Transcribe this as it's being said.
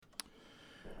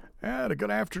And a good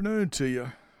afternoon to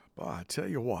you. Boy, I tell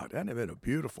you what, hasn't it been a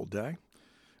beautiful day?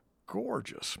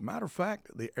 Gorgeous. Matter of fact,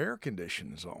 the air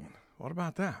conditioning's on. What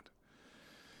about that?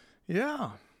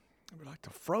 Yeah, we like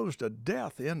to froze to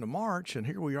death the end of March, and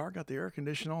here we are, got the air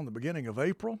conditioning on the beginning of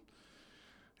April.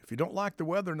 If you don't like the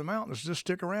weather in the mountains, just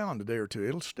stick around a day or two.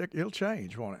 It'll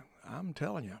change, won't it? I'm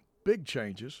telling you, big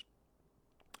changes,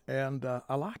 and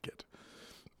I like it.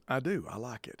 I do. I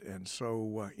like it. And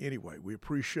so, anyway, we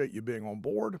appreciate you being on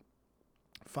board.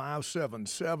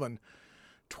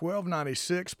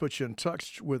 577-1296 puts you in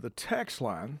touch with the text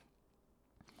line.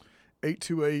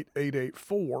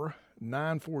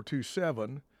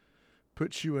 828-884-9427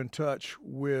 puts you in touch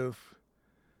with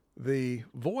the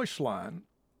voice line.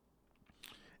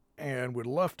 And we'd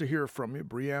love to hear from you.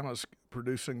 Brianna's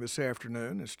producing this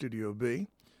afternoon in Studio B.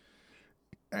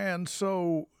 And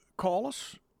so call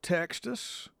us, text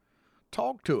us,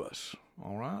 talk to us.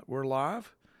 All right, we're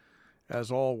live,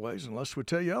 as always, unless we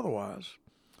tell you otherwise.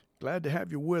 Glad to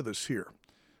have you with us here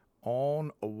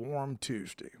on a warm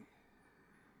Tuesday.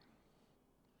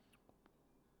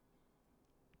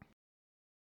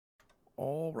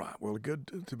 All right, well,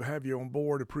 good to have you on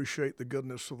board. Appreciate the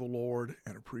goodness of the Lord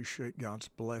and appreciate God's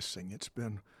blessing. It's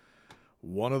been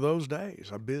one of those days,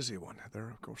 a busy one.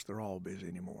 Of course, they're all busy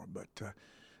anymore, but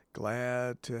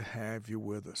glad to have you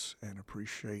with us and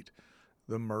appreciate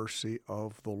the mercy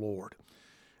of the Lord.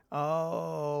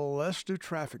 Let's do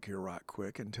traffic here right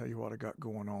quick and tell you what I got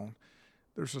going on.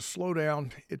 There's a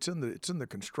slowdown. It's in the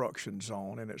construction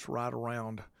zone, and it's right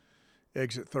around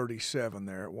exit 37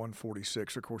 there at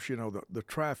 146. Of course, you know the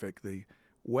traffic, the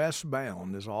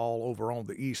westbound is all over on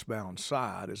the eastbound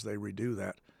side as they redo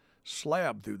that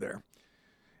slab through there.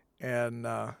 And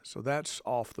so that's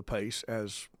off the pace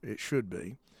as it should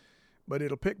be. But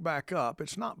it'll pick back up.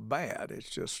 It's not bad. It's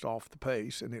just off the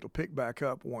pace, and it'll pick back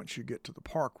up once you get to the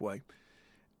parkway.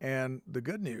 And the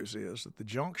good news is that the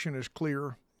junction is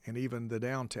clear, and even the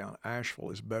downtown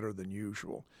Asheville is better than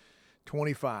usual.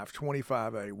 25,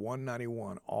 25A,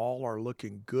 191, all are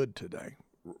looking good today.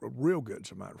 Real good,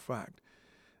 as a matter of fact.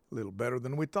 A little better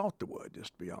than we thought they would,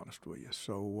 just to be honest with you.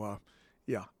 So,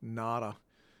 yeah, not a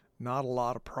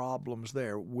lot of problems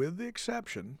there, with the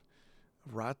exception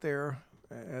of right there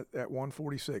at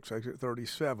 146, exit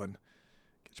 37.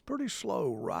 It's pretty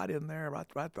slow right in there, right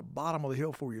at the bottom of the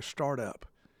hill before you start up.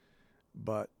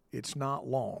 But it's not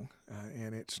long,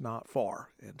 and it's not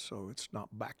far, and so it's not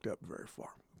backed up very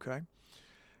far, okay?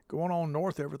 Going on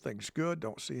north, everything's good.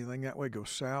 Don't see anything that way. Go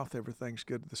south, everything's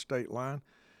good to the state line.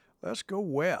 Let's go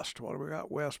west. What do we got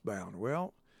westbound?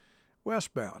 Well,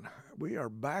 westbound, we are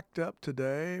backed up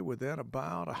today within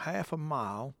about a half a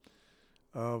mile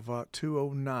of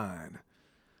 209.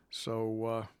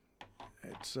 So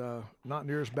it's not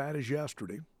near as bad as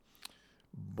yesterday,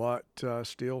 but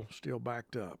still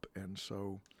backed up. And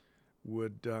so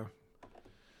would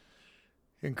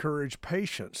encourage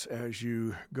patience as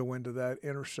you go into that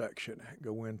intersection,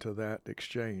 go into that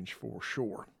exchange for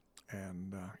sure.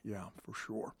 And yeah, for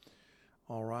sure.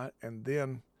 All right. And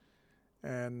then,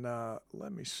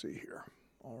 let me see here.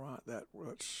 All right.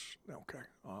 Okay.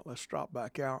 Let's drop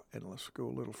back out and let's go a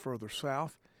little further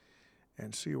south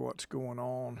and see what's going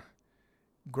on.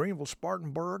 Greenville,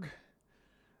 Spartanburg,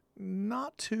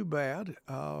 not too bad.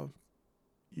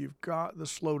 You've got the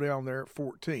slowdown there at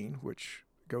 14, which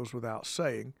goes without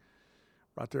saying,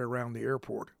 right there around the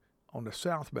airport on the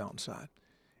southbound side.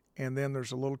 And then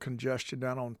there's a little congestion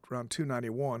down on around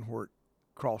 291 where it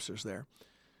crosses there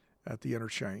at the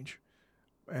interchange.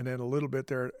 And then a little bit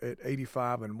there at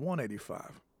 85 and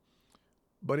 185.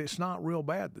 But it's not real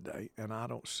bad today, and I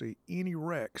don't see any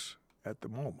wrecks at the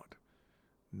moment.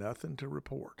 Nothing to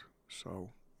report.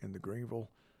 So in the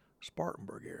Greenville,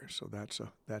 Spartanburg area. So that's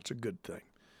a good thing.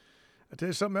 I tell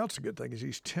you something else a good thing is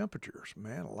these temperatures,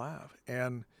 man alive.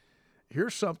 And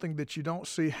here's something that you don't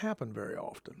see happen very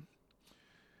often.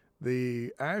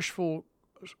 The Asheville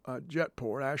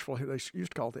Jetport, they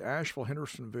used to call it the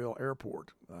Asheville-Hendersonville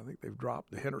Airport. I think they've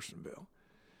dropped the Hendersonville.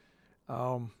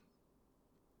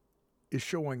 Is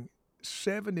showing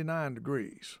 79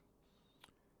 degrees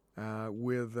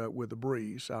with the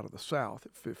breeze out of the south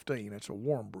at 15. It's a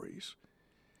warm breeze.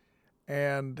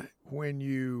 And when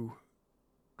you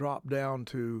drop down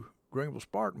to Greenville,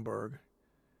 Spartanburg,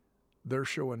 they're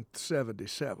showing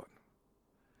 77.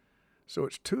 So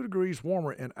it's 2 degrees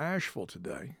warmer in Asheville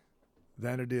today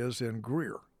than it is in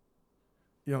Greer.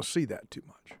 You don't see that too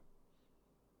much.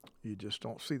 You just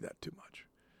don't see that too much.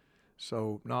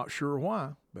 So not sure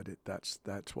why, but that's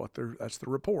the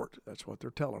report. That's what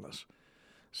they're telling us.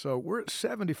 So we're at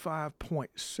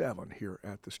 75.7 here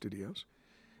at the studios.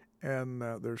 And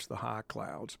there's the high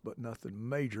clouds, but nothing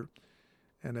major.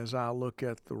 And as I look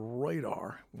at the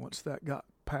radar, once that got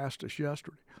past us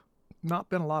yesterday, not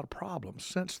been a lot of problems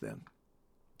since then.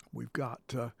 We've got,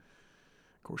 of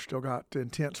course, still got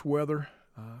intense weather,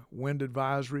 wind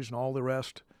advisories and all the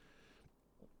rest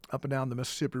up and down the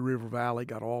Mississippi River Valley,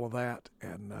 got all of that.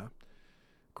 And, of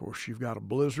course, you've got a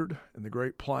blizzard in the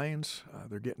Great Plains.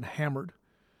 They're getting hammered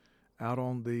out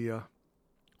on the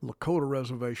Lakota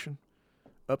Reservation,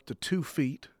 up to 2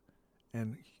 feet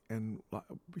and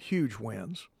huge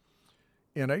winds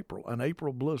in April, an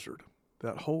April blizzard,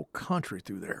 that whole country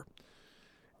through there.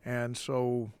 And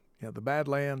so, the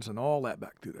Badlands and all that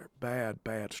back through there,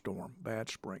 bad storm, bad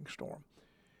spring storm.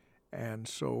 And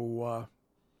so,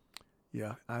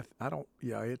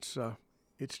 it's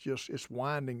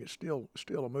winding. It's still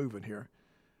a moving here.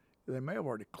 They may have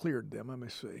already cleared them. Let me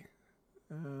see.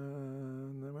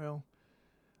 Well,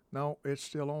 no, it's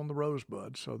still on the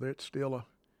Rosebud, so it's still a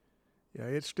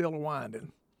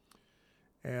winding.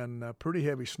 And pretty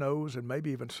heavy snows and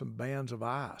maybe even some bands of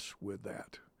ice with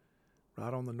that,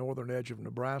 right on the northern edge of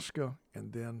Nebraska,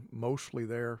 and then mostly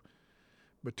there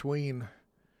between,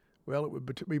 well, it would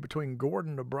be between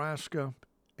Gordon, Nebraska,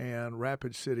 and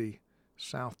Rapid City,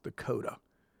 South Dakota,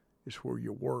 is where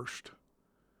your worst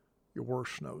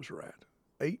snows are at.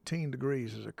 18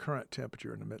 degrees is a current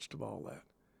temperature in the midst of all that.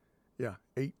 Yeah,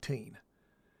 18,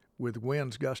 with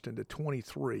winds gusting to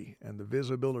 23 and the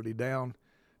visibility down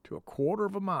to a quarter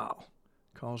of a mile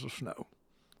because of snow.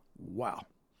 Wow.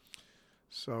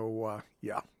 So,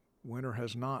 winter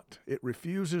has not, it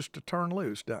refuses to turn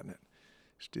loose, doesn't it?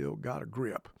 Still got a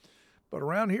grip. But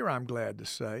around here, I'm glad to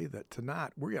say that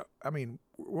tonight, we're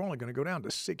only going to go down to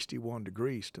 61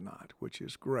 degrees tonight, which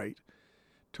is great.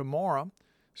 Tomorrow,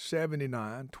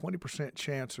 79, 20%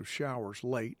 chance of showers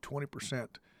late, 20%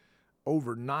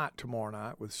 overnight tomorrow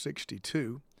night with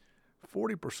 62,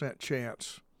 40%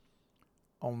 chance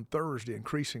on Thursday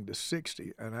increasing to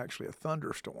 60, and actually a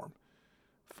thunderstorm,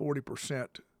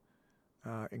 40%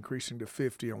 increasing to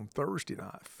 50 on Thursday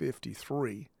night,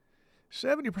 53.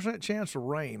 70% chance of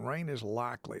rain. Rain is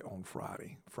likely on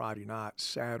Friday night,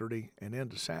 Saturday, and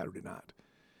into Saturday night.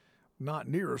 Not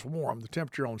near as warm. The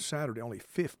temperature on Saturday only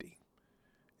 50.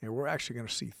 And we're actually going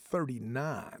to see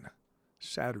 39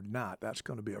 Saturday night. That's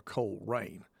going to be a cold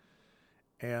rain.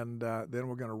 And then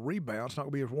we're going to rebound. It's not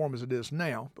going to be as warm as it is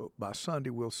now, but by Sunday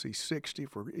we'll see 60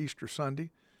 for Easter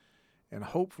Sunday. And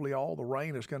hopefully all the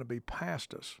rain is going to be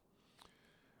past us.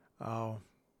 So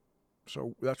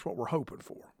that's what we're hoping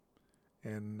for.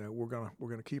 And we're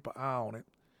gonna keep an eye on it.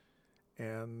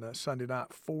 And Sunday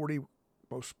night 40,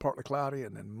 most partly cloudy,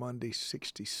 and then Monday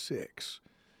 66.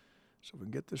 So if we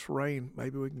can get this rain,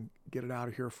 maybe we can get it out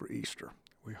of here for Easter.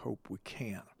 We hope we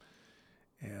can.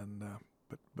 And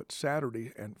but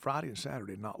Saturday and Friday and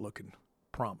Saturday not looking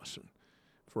promising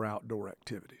for outdoor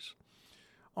activities.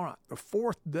 All right, the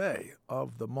fourth day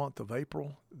of the month of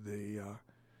April, the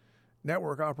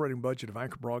network operating budget of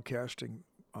Anchor Broadcasting,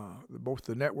 both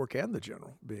the network and the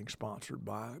general, being sponsored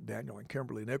by Daniel and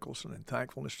Kimberly Nicholson, in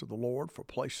thankfulness to the Lord for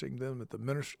placing them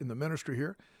in the ministry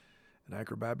here at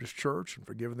Anchor Baptist Church and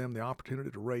for giving them the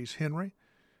opportunity to raise Henry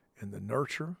in the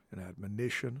nurture and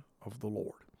admonition of the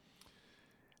Lord.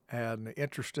 And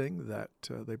interesting that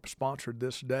they sponsored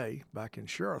this day back in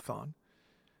Sherathon.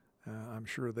 I'm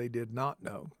sure they did not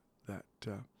know that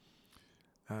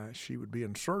she would be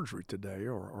in surgery today,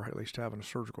 or at least having a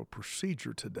surgical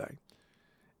procedure today.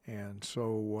 And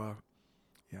so,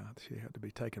 she had to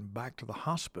be taken back to the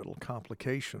hospital,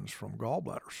 complications from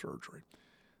gallbladder surgery.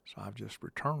 So I've just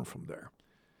returned from there.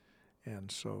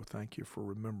 And so thank you for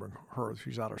remembering her.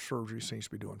 She's out of surgery, seems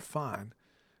to be doing fine.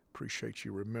 Appreciate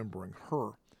you remembering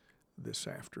her this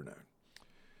afternoon.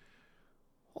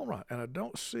 All right, and I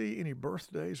don't see any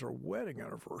birthdays or wedding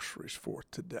anniversaries for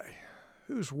today.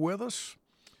 Who's with us?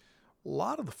 A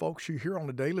lot of the folks you hear on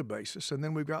a daily basis, and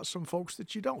then we've got some folks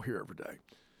that you don't hear every day.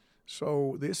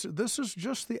 So this is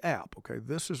just the app, okay?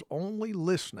 This is only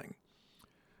listening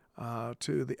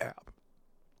to the app.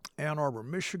 Ann Arbor,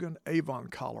 Michigan, Avon,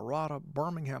 Colorado,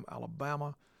 Birmingham,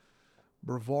 Alabama,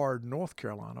 Brevard, North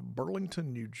Carolina,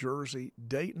 Burlington, New Jersey,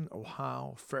 Dayton,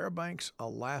 Ohio, Fairbanks,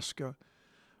 Alaska,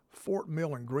 Fort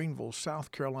Mill and Greenville,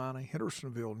 South Carolina,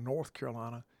 Hendersonville, North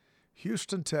Carolina,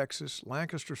 Houston, Texas,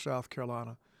 Lancaster, South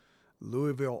Carolina,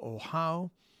 Louisville,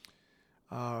 Ohio,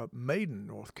 Maiden,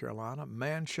 North Carolina,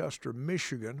 Manchester,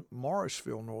 Michigan,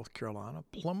 Morrisville, North Carolina,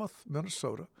 Plymouth,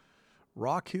 Minnesota,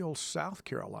 Rock Hill, South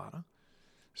Carolina,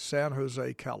 San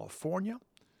Jose, California,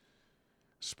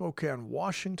 Spokane,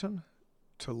 Washington,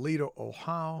 Toledo,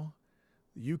 Ohio,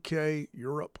 UK,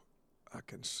 Europe. I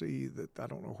can see that, I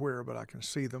don't know where, but I can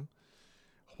see them.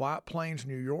 White Plains,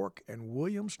 New York, and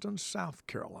Williamston, South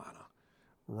Carolina.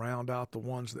 round out the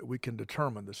ones that we can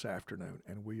determine this afternoon,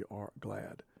 and we are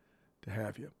glad to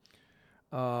have you.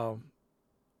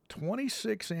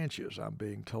 26 inches, I'm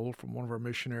being told, from one of our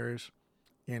missionaries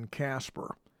in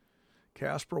Casper.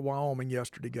 Casper, Wyoming,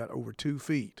 yesterday got over 2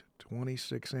 feet,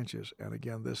 26 inches. And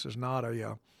again, this is not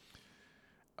a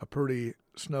pretty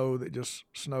snow that just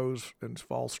snows and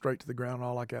falls straight to the ground and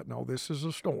all like that. No, this is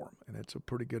a storm, and it's a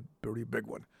pretty big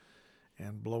one,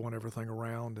 and blowing everything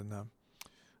around. And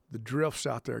the drifts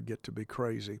out there get to be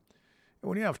crazy. And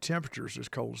when you have temperatures as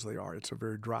cold as they are, it's a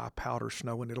very dry powder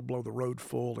snow, and it'll blow the road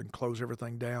full and close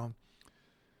everything down.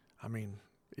 I mean,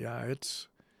 yeah,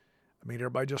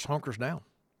 everybody just hunkers down.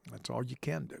 That's all you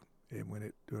can do, and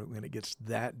when it gets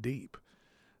that deep.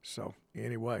 So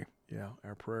anyway, yeah,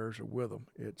 our prayers are with them.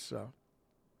 It's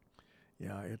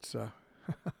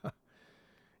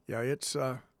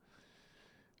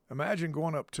imagine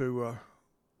going up to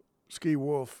Ski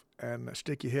Wolf and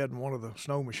stick your head in one of the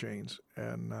snow machines,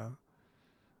 and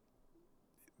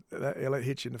it'll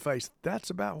hit you in the face.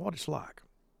 That's about what it's like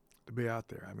to be out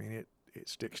there. I mean, it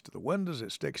sticks to the windows,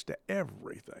 it sticks to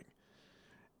everything.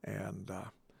 And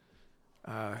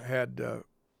I had a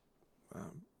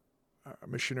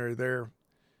missionary there.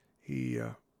 He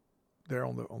there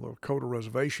on the Lakota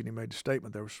reservation, he made a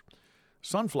statement. There was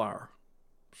sunflowers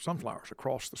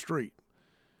across the street,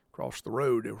 across the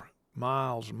road. There were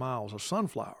miles and miles of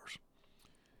sunflowers,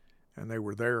 and they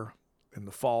were there in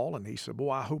the fall. And he said,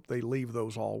 "Boy, I hope they leave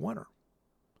those all winter."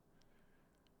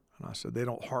 And I said, "They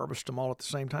don't harvest them all at the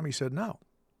same time?" He said, "No,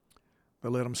 they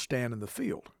let them stand in the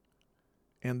field,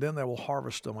 and then they will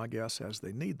harvest them, I guess, as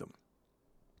they need them."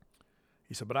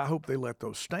 He said, "But I hope they let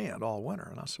those stand all winter."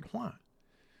 And I said, "Why?"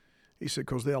 He said,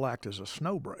 "Because they'll act as a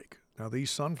snow break." Now,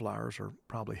 these sunflowers are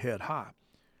probably head high.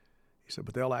 He said,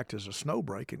 "But they'll act as a snow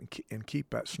break and keep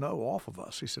that snow off of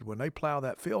us." He said, "When they plow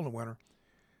that field in the winter,"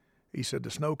 he said, "the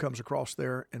snow comes across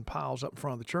there and piles up in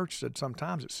front of the church." He said,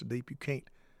 "Sometimes it's so deep you can't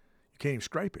even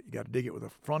scrape it. You got to dig it with a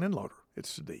front end loader. It's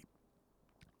so deep."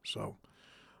 So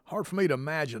hard for me to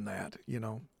imagine that,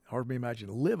 hard for me to imagine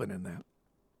living in that.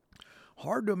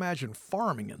 Hard to imagine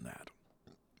farming in that,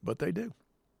 but they do.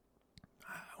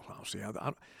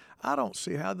 I don't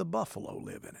see how the buffalo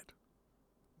live in it,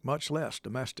 much less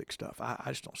domestic stuff. I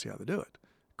just don't see how they do it.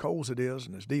 Cold as it is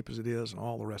and as deep as it is and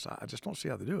all the rest, I just don't see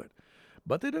how they do it,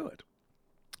 but they do it.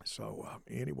 So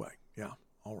anyway, yeah,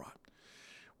 all right.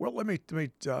 Well,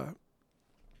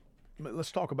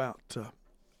 let's talk about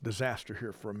disaster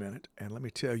here for a minute, and let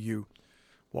me tell you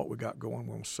what we got going.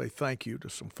 We'll say thank you to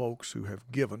some folks who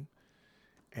have given,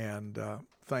 and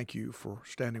thank you for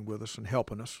standing with us and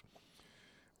helping us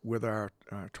with our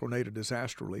tornado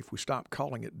disaster relief. We stopped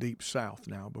calling it Deep South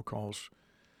now because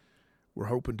we're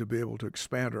hoping to be able to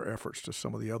expand our efforts to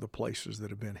some of the other places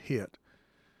that have been hit.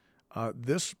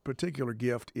 This particular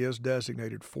gift is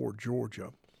designated for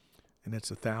Georgia, and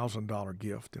it's a $1,000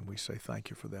 gift, and we say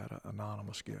thank you for that, an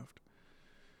anonymous gift.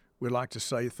 We'd like to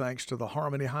say thanks to the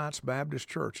Harmony Heights Baptist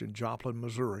Church in Joplin,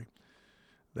 Missouri.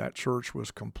 That church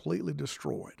was completely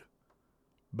destroyed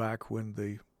back when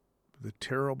the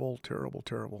terrible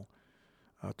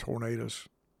tornadoes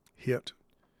hit.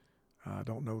 I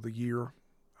don't know the year,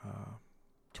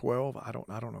 12. I don't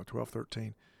know, 12,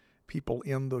 13. People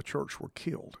in the church were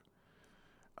killed.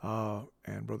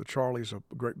 And Brother Charlie's a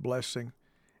great blessing,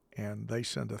 and they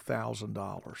send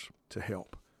 $1,000 to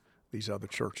help these other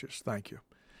churches. Thank you.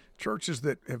 Churches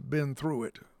that have been through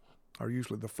it are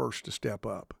usually the first to step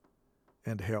up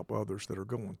and to help others that are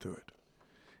going through it.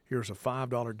 Here's a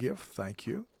 $5 gift. Thank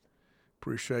you.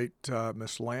 Appreciate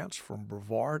Miss Lance from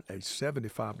Brevard, a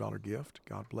 $75 gift.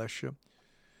 God bless you.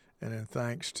 And then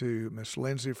thanks to Miss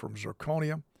Lindsay from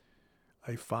Zirconia,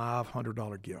 a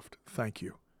 $500 gift. Thank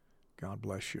you. God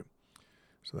bless you.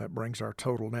 So that brings our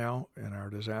total now in our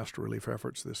disaster relief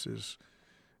efforts. This is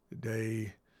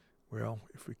day,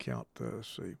 if we count, let's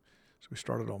see. So we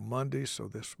started on Monday, so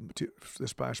this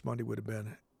past Monday would have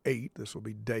been 8. This will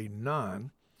be day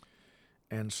 9.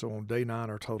 And so on day 9,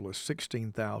 our total is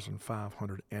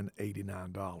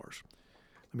 $16,589.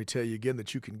 Let me tell you again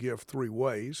that you can give 3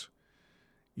 ways.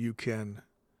 You can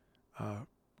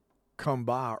come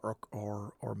by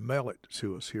or mail it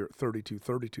to us here at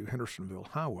 3232 Hendersonville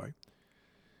Highway.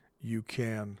 You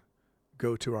can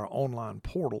go to our online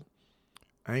portal,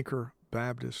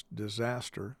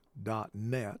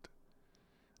 anchorbaptistdisaster.net.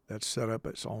 That's set up,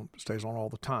 stays on all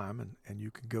the time, and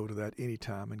you can go to that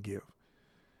anytime and give.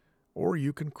 Or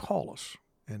you can call us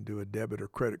and do a debit or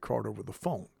credit card over the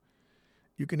phone.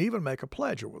 You can even make a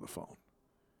pledge over the phone,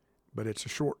 but it's a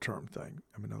short-term thing.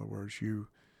 I mean, in other words, you're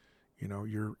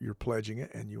pledging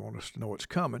it and you want us to know it's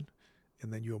coming,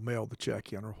 and then you'll mail the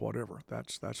check in or whatever.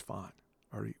 That's fine.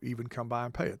 or even come by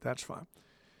and pay it. That's fine.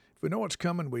 If we know what's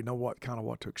coming, we know what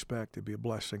to expect. It'd be a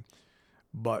blessing.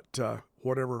 But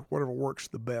whatever works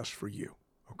the best for you.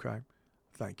 Okay?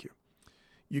 Thank you.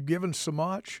 You've given so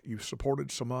much. You've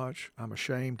supported so much. I'm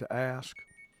ashamed to ask.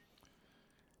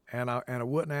 And I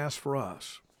wouldn't ask for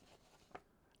us.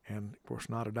 And, of course,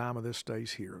 not a dime of this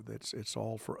stays here. It's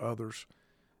all for others.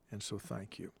 And so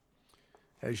thank you.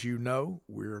 As you know,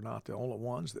 we're not the only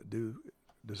ones that do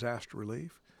disaster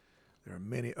relief. There are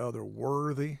many other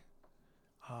worthy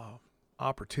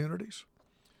opportunities.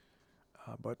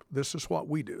 But this is what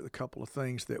we do. A couple of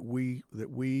things that we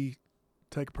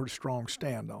take a pretty strong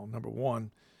stand on. Number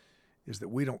one is that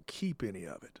we don't keep any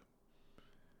of it.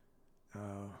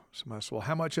 Somebody says, well,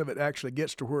 how much of it actually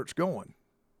gets to where it's going?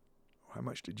 How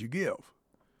much did you give?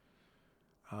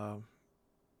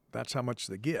 That's how much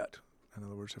they get. In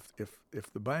other words,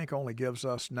 if the bank only gives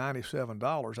us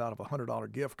 $97 out of a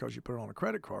 $100 gift because you put it on a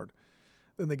credit card,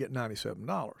 then they get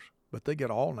 $97. But they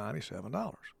get all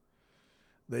 $97.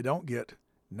 They don't get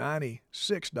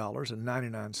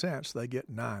 $96.99. They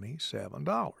get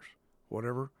 $97,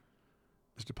 whatever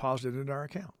is deposited into our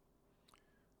account.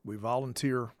 We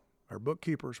volunteer our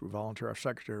bookkeepers, we volunteer our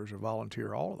secretaries, we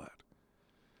volunteer all of that.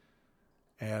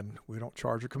 And we don't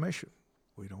charge a commission.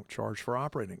 We don't charge for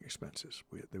operating expenses.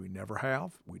 We never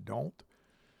have. We don't.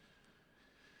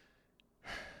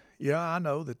 Yeah, I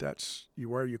know that's you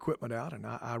wear your equipment out, and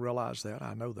I realize that.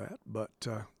 I know that. But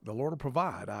the Lord will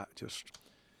provide. I've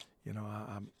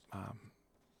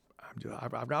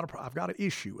got an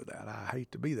issue with that. I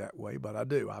hate to be that way, but I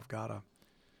do. I've got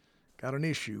an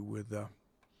issue with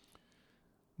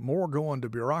more going to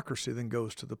bureaucracy than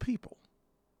goes to the people.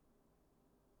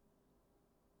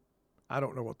 I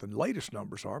don't know what the latest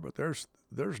numbers are, but there's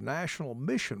national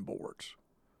mission boards,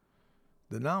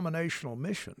 denominational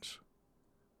missions,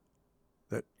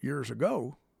 that years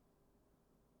ago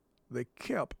they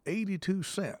kept 82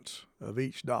 cents of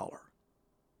each dollar.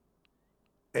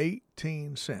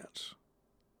 18 cents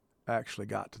actually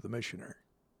got to the missionary.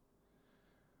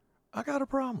 I got a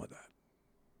problem with that.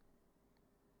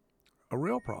 A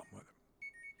real problem with it.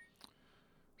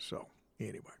 So,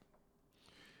 anyway.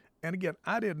 And again,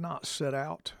 I did not set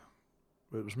out.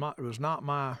 It was not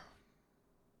my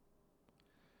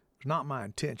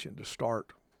intention to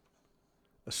start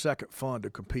a second fund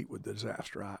to compete with the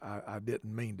disaster. I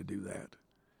didn't mean to do that.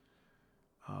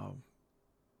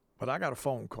 But I got a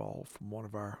phone call from one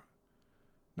of our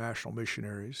national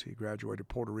missionaries. He graduated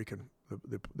Puerto Rican,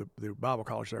 the Bible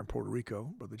college there in Puerto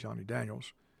Rico, Brother Johnny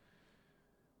Daniels.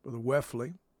 Brother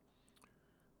Wefley.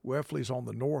 Wefley's on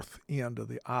the north end of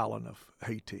the island of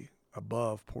Haiti,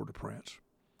 above Port-au-Prince.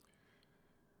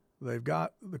 The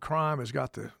crime has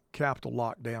got the capital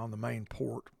locked down, the main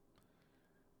port.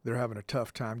 They're having a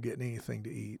tough time getting anything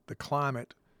to eat. The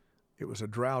climate, it was a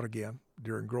drought again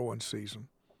during growing season.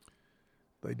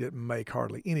 They didn't make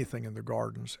hardly anything in their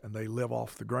gardens, and they live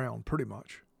off the ground pretty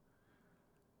much.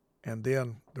 And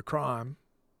then the crime,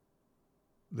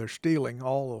 they're stealing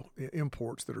all the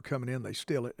imports that are coming in. They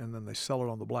steal it, and then they sell it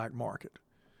on the black market.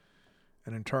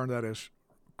 And in turn, that has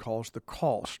caused the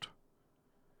cost.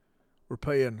 We're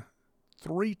paying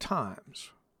 3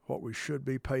 times what we should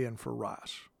be paying for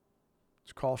rice.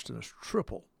 It's costing us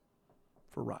triple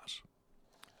for rice.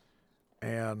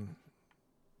 And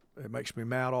it makes me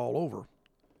mad all over.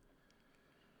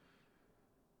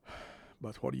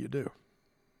 But what do you do?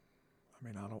 I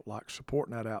mean, I don't like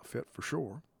supporting that outfit for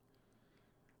sure.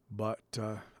 But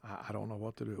I don't know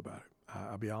what to do about it.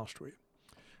 I'll be honest with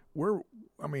you.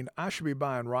 I should be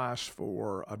buying rice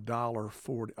for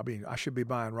 $1.40. I should be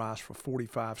buying rice for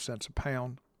 45 cents a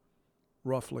pound,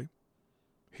 roughly,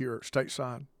 here at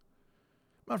stateside.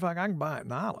 Matter of fact, I can buy it in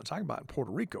the islands. I can buy it in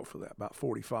Puerto Rico for that, about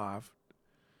 45,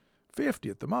 50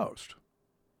 at the most.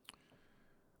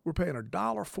 We're paying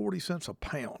 $1.40 a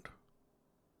pound,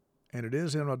 and it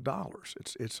is in dollars.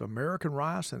 It's American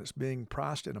rice, and it's being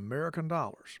priced in American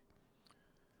dollars.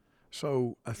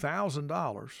 So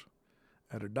 $1,000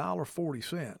 at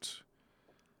 $1.40,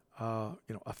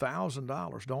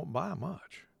 $1,000 don't buy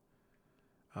much.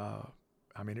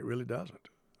 It really doesn't.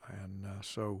 And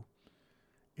so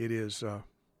it is.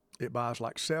 It buys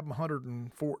like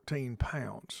 714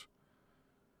 pounds.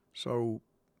 So,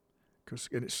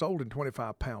 and it's sold in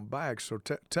 25-pound bags. So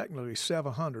technically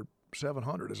 700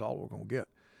 is all we're going to get.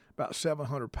 About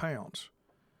 700 pounds.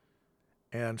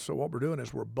 And so what we're doing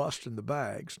is we're busting the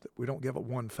bags. We don't give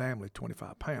one family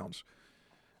 25 pounds.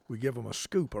 We give them a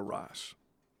scoop of rice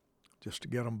just to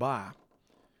get them by.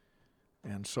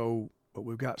 And so, but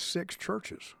we've got 6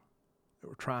 churches that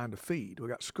we're trying to feed.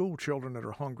 We've got school children that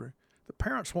are hungry. The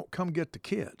parents won't come get the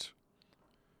kids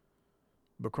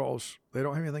because they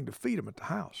don't have anything to feed them at the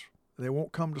house. They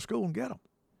won't come to school and get them.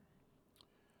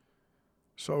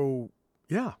 So,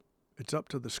 yeah, it's up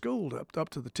to the school, up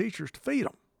to the teachers to feed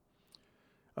them.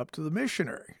 Up to the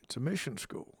missionary. It's a mission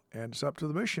school. And it's up to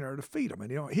the missionary to feed them.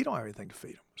 And he don't have anything to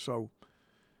feed them. So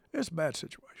it's a bad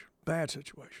situation. Bad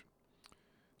situation.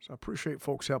 So I appreciate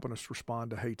folks helping us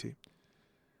respond to Haiti.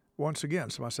 Once again,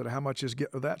 somebody said, how much is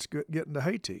getting to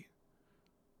Haiti?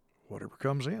 Whatever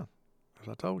comes in. As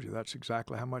I told you, that's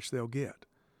exactly how much they'll get.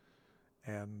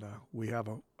 And we have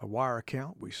a wire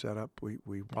account we set up.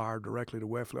 We wire directly to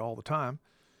Wesley all the time.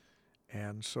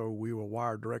 And so we will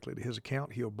wire directly to his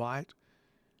account. He'll buy it,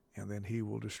 and then he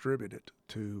will distribute it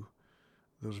to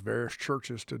those various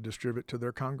churches to distribute to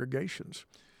their congregations.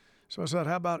 So I said,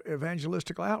 how about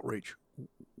evangelistical outreach?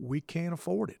 We can't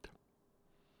afford it.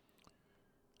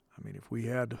 I mean, if we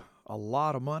had a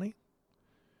lot of money,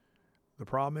 the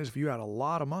problem is if you had a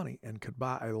lot of money and could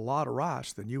buy a lot of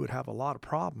rice, then you would have a lot of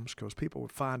problems because people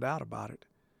would find out about it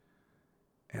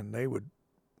and they would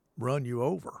run you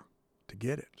over to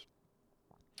get it.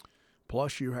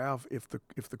 Plus you have, if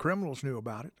the criminals knew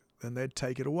about it, then they'd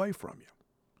take it away from you.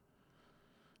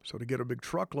 So to get a big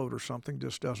truckload or something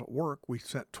just doesn't work. We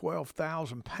sent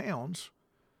 12,000 pounds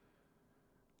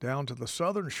down to the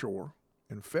southern shore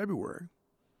in February,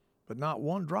 but not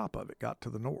one drop of it got to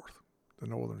the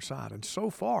northern side. And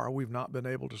so far, we've not been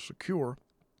able to secure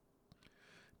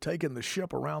taking the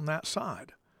ship around that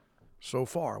side. So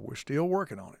far, we're still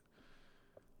working on it.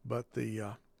 But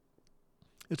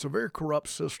it's a very corrupt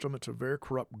system. It's a very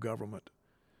corrupt government.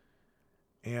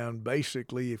 And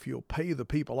basically, if you'll pay the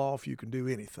people off, you can do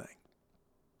anything.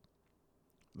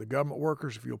 The government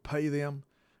workers, if you'll pay them,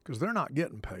 because they're not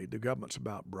getting paid. The government's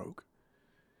about broke.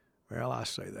 Well, I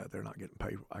say that. They're not getting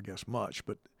paid, I guess, much.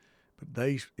 But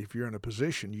if you're in a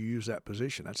position, you use that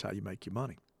position. That's how you make your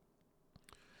money.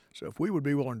 So if we would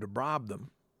be willing to bribe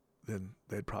them, then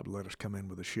they'd probably let us come in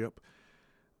with a ship.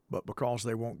 But because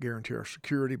they won't guarantee our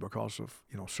security because of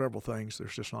several things,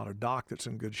 there's just not a dock that's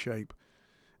in good shape.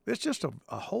 It's just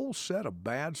a whole set of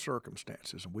bad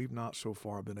circumstances, and we've not so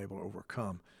far been able to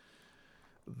overcome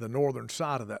the northern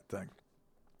side of that thing.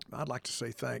 I'd like to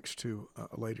say thanks to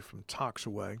a lady from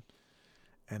Toxaway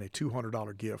and a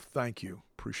 $200 gift. Thank you.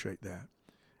 Appreciate that.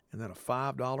 And then a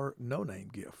 $5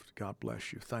 no-name gift. God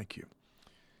bless you. Thank you.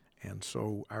 And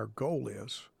so our goal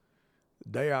is, the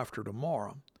day after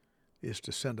tomorrow, is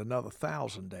to send another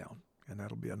 1,000 down, and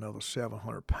that'll be another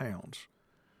 700 pounds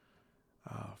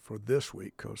for this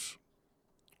week because,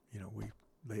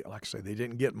 they like I say, they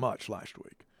didn't get much last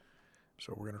week.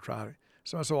 So we're going to try to.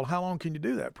 So I said, well, how long can you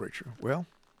do that, preacher? Well,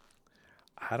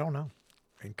 I don't know.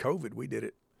 In COVID, we did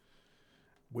it.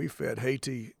 We fed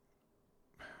Haiti,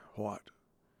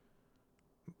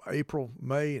 April,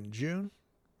 May, and June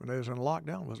when they was in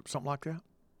lockdown? Was it something like that?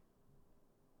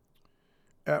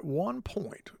 At one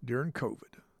point during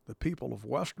COVID, the people of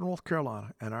Western North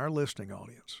Carolina and our listening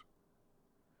audience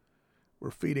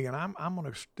were feeding, and I'm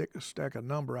going to stick a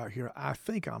number out here. I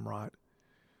think I'm right.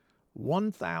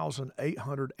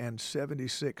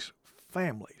 1,876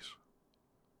 families,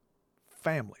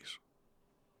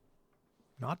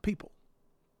 not people,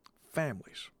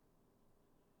 families,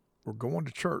 were going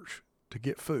to church to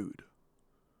get food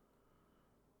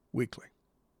weekly.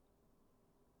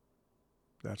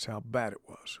 That's how bad it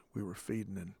was. We were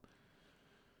feeding in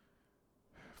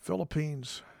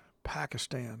Philippines,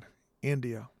 Pakistan,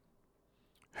 India,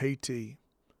 Haiti,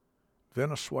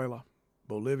 Venezuela,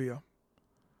 Bolivia.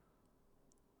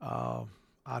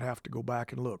 I'd have to go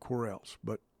back and look where else,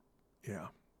 but yeah,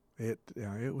 it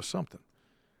was something.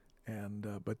 And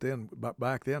but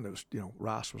back then it was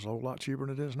rice was a whole lot cheaper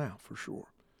than it is now, for sure.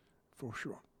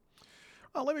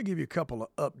 Let me give you a couple of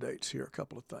updates here, a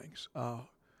couple of things.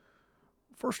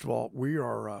 First of all, we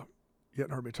are you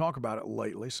hadn't heard me talk about it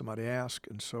lately. Somebody asked,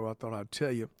 and so I thought I'd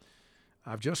tell you.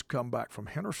 I've just come back from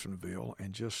Hendersonville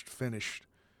and just finished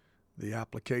the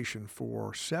application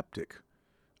for septic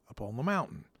up on the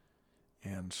mountain.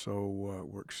 And so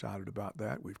we're excited about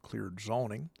that. We've cleared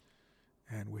zoning,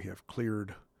 and we have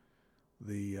cleared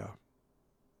the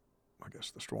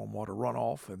stormwater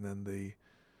runoff, and then the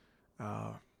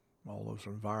all those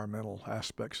environmental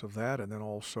aspects of that, and then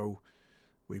also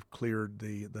we've cleared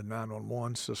the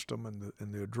 911 system and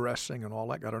the addressing and all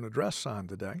that. Got an address sign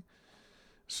today.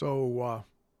 So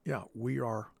we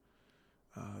are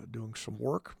doing some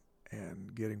work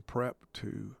and getting prepped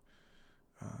to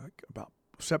about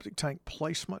septic tank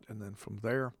placement, and then from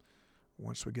there,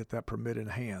 once we get that permit in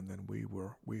hand, then we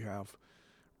have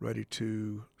ready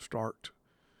to start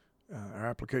our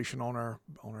application on our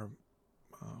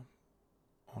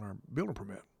building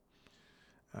permit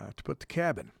to put the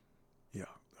cabin. Yeah,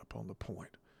 up on the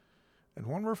point. And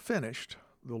when we're finished,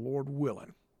 the Lord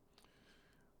willing,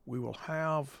 we will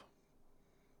have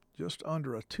just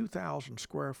under a 2,000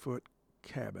 square foot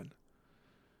cabin.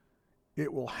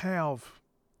 It will have,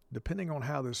 depending on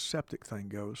how this septic thing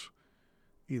goes,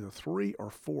 either 3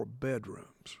 or 4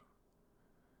 bedrooms.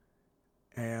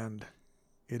 And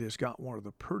it has got one of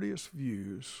the prettiest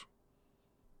views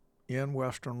in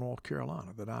western North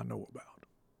Carolina that I know about.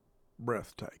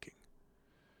 Breathtaking.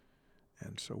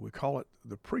 And so we call it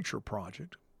the Preacher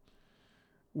Project.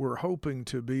 We're hoping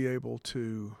to be able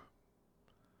to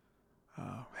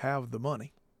have the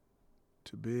money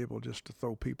to be able just to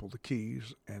throw people the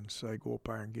keys and say, go up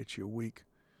there and get you a week,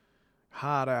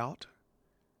 hide out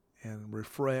and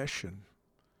refresh and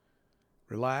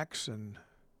relax and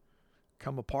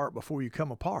come apart before you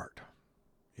come apart,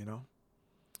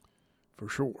 for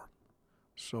sure.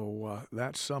 So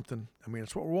that's something,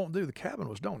 it's what we want to do. The cabin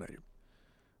was donated,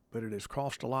 but it has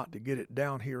cost a lot to get it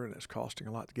down here, and it's costing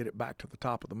a lot to get it back to the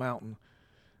top of the mountain.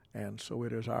 And so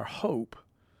it is our hope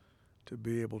to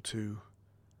be able to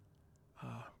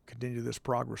continue this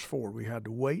progress forward. We had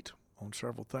to wait on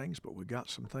several things, but we got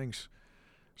some things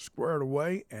squared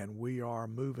away, and we are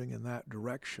moving in that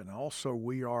direction. Also,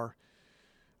 we are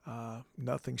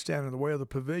nothing standing in the way of the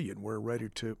pavilion. We're ready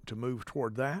to move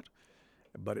toward that,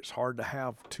 but it's hard to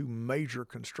have 2 major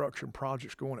construction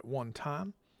projects going at one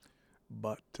time.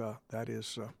 But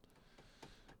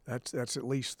that's at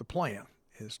least the plan,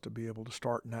 is to be able to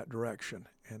start in that direction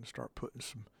and start putting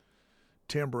some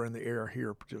timber in the air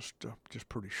here just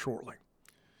pretty shortly.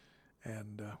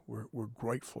 And we're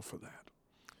grateful for that.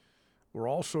 We're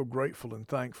also grateful and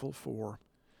thankful for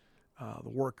the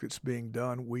work that's being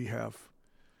done. We have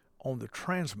on the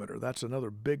transmitter, that's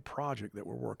another big project that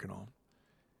we're working on.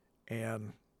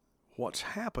 And what's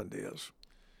happened is,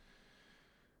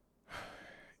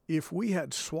 if we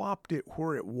had swapped it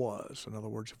where it was, in other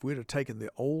words, if we'd have taken the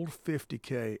old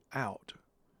 50K out,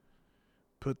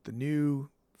 put the new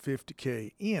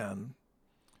 50K in,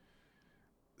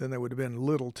 then there would have been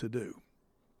little to do.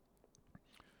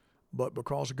 But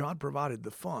because God provided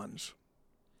the funds,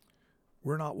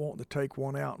 we're not wanting to take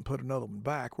one out and put another one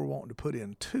back. We're wanting to put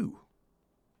in 2.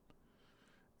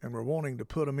 And we're wanting to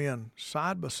put them in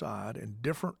side by side in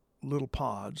different little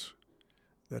pods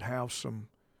that have some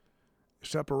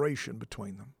separation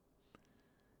between them.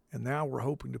 And now we're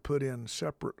hoping to put in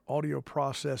separate audio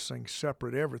processing,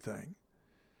 separate everything,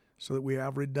 so that we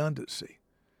have redundancy.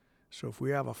 So if we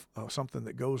have something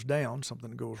that goes down, something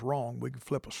that goes wrong, we can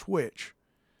flip a switch,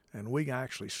 and we can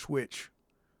actually switch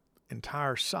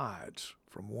entire sides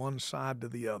from one side to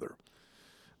the other.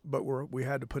 But we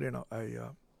had to put in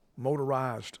a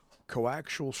motorized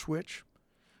coaxial switch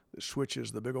that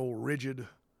switches the big old rigid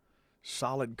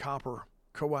solid copper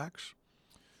coax.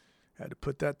 Had to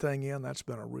put that thing in. That's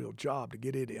been a real job to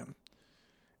get it in.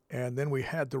 And then we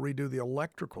had to redo the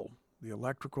electrical. The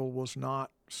electrical was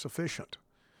not sufficient.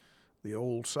 The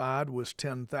old side was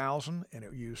 10,000, and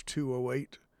it used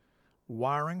 208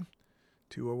 wiring,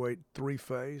 208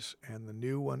 three-phase, and the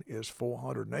new one is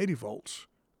 480 volts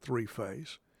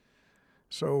three-phase.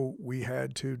 So we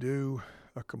had to do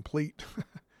a complete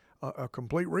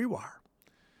rewire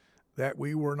that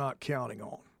we were not counting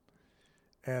on.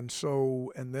 And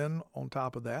then on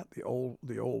top of that, the old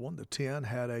one, the 10,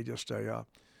 had a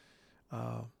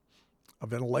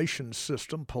ventilation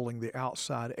system pulling the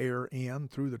outside air in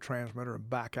through the transmitter and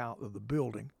back out of the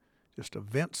building, just a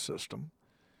vent system,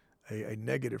 a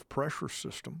negative pressure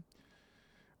system.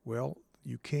 Well,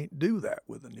 you can't do that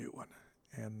with the new one.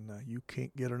 And you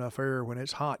can't get enough air. When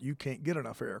it's hot, you can't get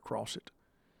enough air across it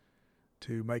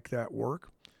to make that work.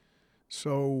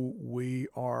 So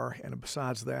and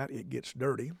besides that, it gets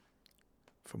dirty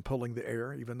from pulling the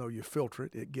air. Even though you filter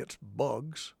it, it gets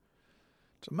bugs.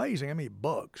 It's amazing how many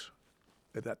bugs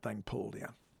that thing pulled in.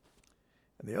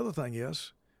 And the other thing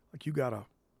is, like,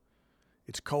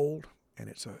 it's cold and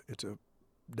it's a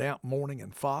damp morning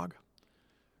and fog.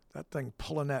 That thing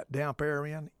pulling that damp air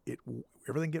in,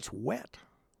 everything gets wet.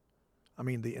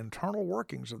 The internal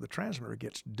workings of the transmitter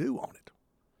gets dew on it.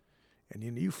 And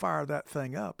then you fire that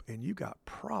thing up and you got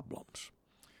problems.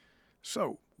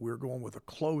 So we're going with a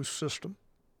closed system,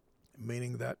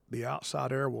 meaning that the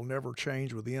outside air will never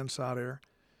change with the inside air.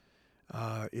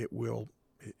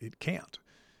 It can't.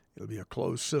 It'll be a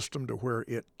closed system to where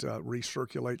it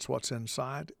recirculates what's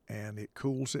inside, and it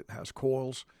cools it, has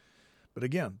coils. But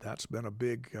again, that's been a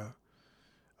big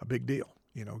deal,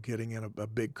 getting in a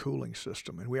big cooling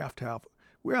system. And we have to have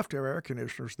air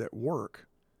conditioners that work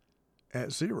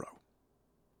at 0.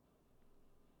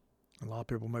 A lot of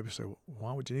people maybe say, well,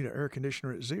 why would you need an air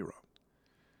conditioner at 0?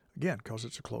 Again, because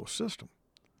it's a closed system.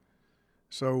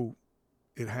 So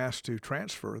it has to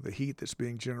transfer the heat that's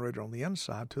being generated on the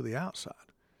inside to the outside.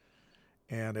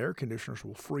 And air conditioners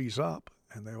will freeze up,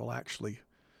 and they will actually,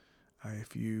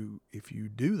 if you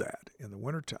do that in the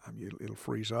wintertime, it'll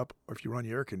freeze up if you run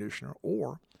your air conditioner,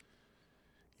 or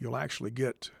you'll actually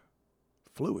get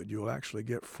fluid. You'll actually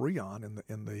get Freon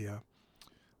in the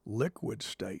liquid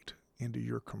state into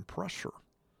your compressor.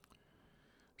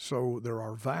 So there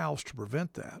are valves to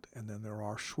prevent that, and then there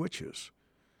are switches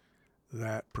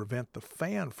that prevent the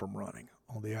fan from running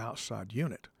on the outside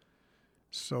unit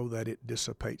so that it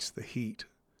dissipates the heat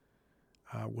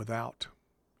without,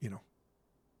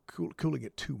 cooling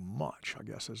it too much, I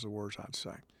guess is the words I'd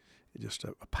say. It's just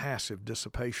a passive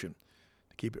dissipation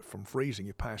to keep it from freezing.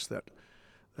 You pass that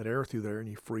air through there and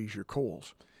you freeze your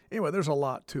coils. Anyway, there's a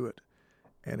lot to it,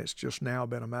 and it's just now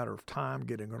been a matter of time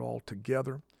getting it all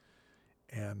together.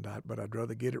 But I'd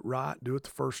rather get it right, do it the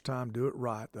first time, do it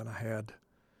right, than I had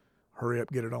hurry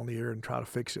up, get it on the air, and try to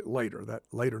fix it later. That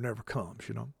later never comes,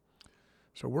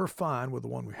 So we're fine with the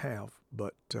one we have,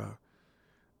 but the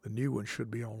new one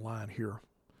should be online here.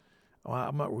 Well,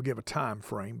 I'm not going to give a time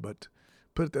frame, but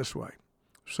put it this way,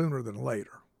 sooner than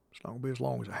later. It's not going to be as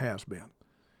long as it has been.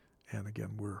 And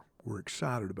again, we're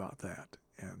excited about that,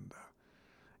 and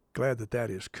glad that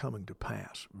is coming to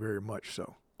pass, very much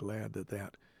so. Glad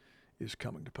that is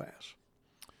coming to pass.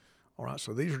 All right,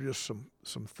 so these are just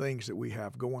some things that we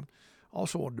have going.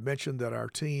 Also wanted to mention that our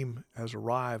team has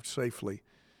arrived safely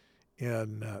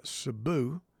in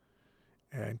Cebu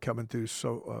and coming through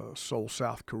Seoul,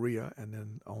 South Korea, and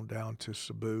then on down to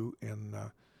Cebu in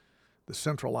the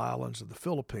Central Islands of the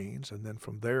Philippines. And then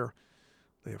from there,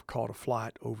 they have caught a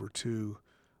flight over to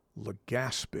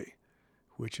Legazpi,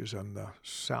 which is on the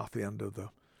south end of the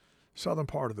southern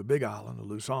part of the Big Island of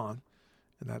Luzon,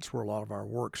 and that's where a lot of our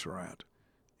works are at.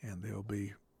 And they'll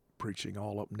be preaching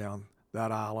all up and down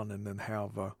that island, and then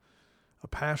have a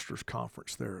pastor's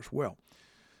conference there as well.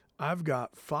 I've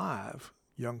got 5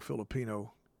 young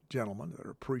Filipino gentlemen that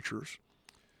are preachers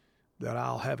that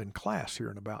I'll have in class here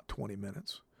in about 20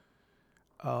 minutes.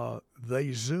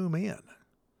 They Zoom in,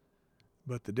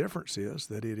 but the difference is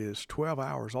that it is 12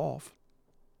 hours off,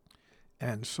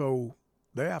 and so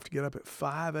they have to get up at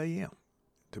 5 a.m.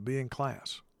 to be in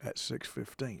class at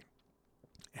 6:15.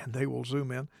 And they will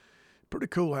Zoom in. Pretty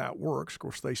cool how it works. Of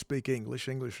course, they speak English.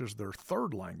 English is their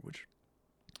third language.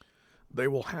 They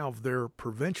will have their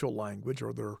provincial language,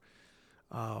 or their,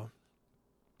 don't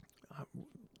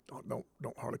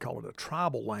hardly call it a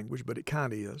tribal language, but it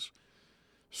kind of is.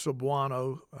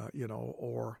 Cebuano,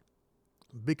 or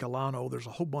Bicolano. There's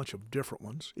a whole bunch of different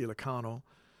ones. Ilocano,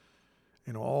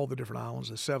 all the different islands.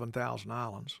 There's 7,000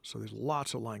 islands, so there's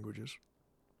lots of languages.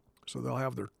 So they'll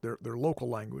have their local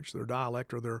language, their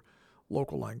dialect, or their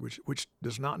local language, which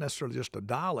is not necessarily just a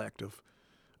dialect of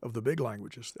the big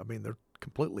languages. I mean, they're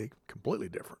completely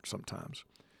different sometimes.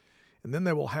 And then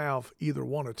they will have either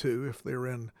one or two. If they're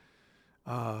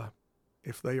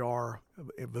if they are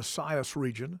in Visayas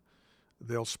region,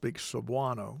 they'll speak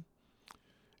Cebuano.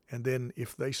 And then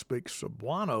if they speak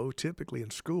Cebuano, typically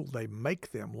in school, they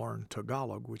make them learn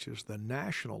Tagalog, which is the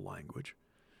national language.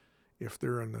 If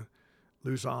they're in the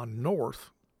Luzon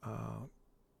North,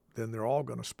 then they're all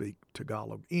going to speak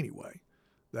Tagalog anyway.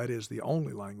 That is the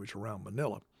only language around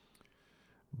Manila.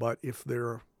 But if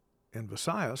they're in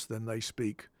Visayas, then they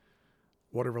speak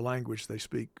whatever language they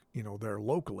speak, there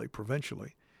locally,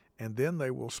 provincially. And then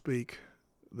they will speak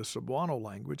the Cebuano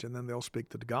language, and then they'll speak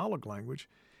the Tagalog language.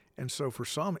 And so for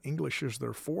some, English is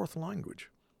their fourth language.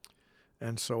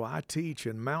 And so I teach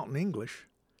in Mountain English,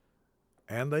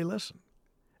 and they listen.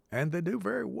 And they do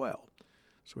very well.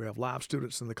 So we have live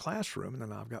students in the classroom, and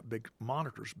then I've got big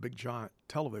monitors, big giant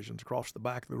televisions across the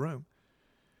back of the room.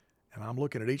 And I'm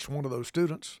looking at each one of those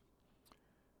students,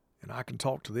 and I can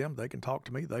talk to them. They can talk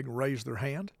to me. They can raise their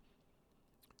hand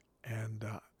and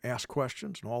ask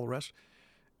questions and all the rest.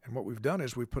 And what we've done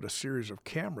is we've put a series of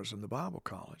cameras in the Bible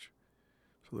college.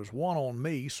 So there's one on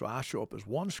me, so I show up as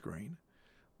one screen.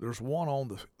 There's one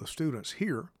on the students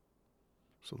here.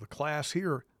 So the class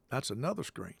here, that's another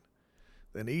screen.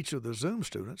 Then each of the Zoom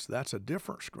students, that's a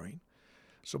different screen.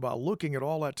 So by looking at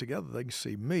all that together, they can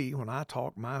see me. When I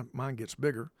talk, mine gets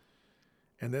bigger.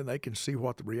 And then they can see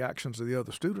what the reactions of the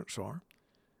other students are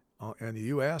in the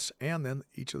U.S., and then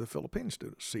each of the Philippine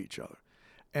students see each other.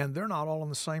 And they're not all in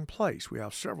the same place. We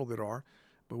have several that are,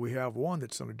 but we have one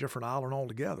that's on a different island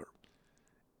altogether,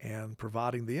 and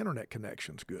providing the internet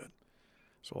connection's good.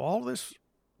 So all this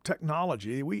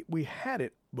technology, we had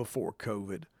it before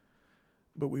COVID,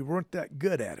 but we weren't that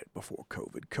good at it before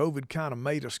COVID. COVID kind of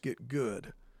made us get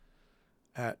good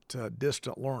at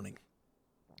distant learning.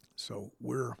 So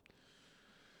we're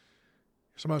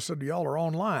Somebody said, y'all are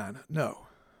online. No.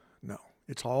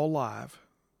 It's all live.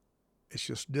 It's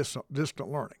just distant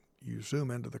learning. You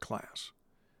Zoom into the class,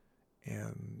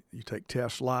 and you take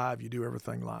tests live. You do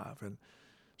everything live. And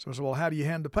so I said, well, how do you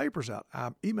hand the papers out?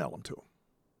 I email them to them.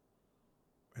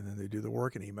 And then they do the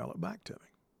work and email it back to me.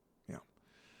 Yeah.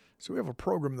 So we have a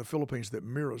program in the Philippines that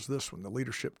mirrors this one. The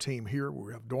leadership team here, where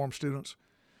we have dorm students,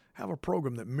 have a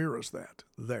program that mirrors that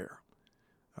there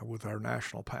with our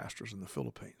national pastors in the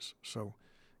Philippines. So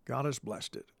God has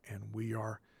blessed it, and we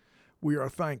are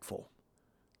thankful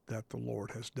that the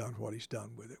Lord has done what he's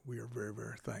done with it. We are very,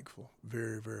 very thankful,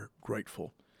 very, very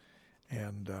grateful,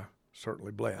 and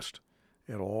certainly blessed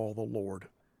at all the Lord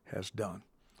has done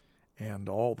and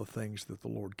all the things that the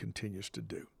Lord continues to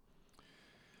do.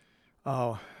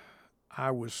 I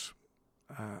was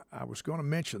going to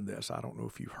mention this. I don't know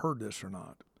if you've heard this or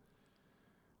not.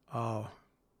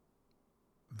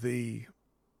 The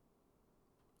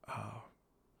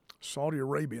Saudi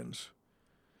Arabians,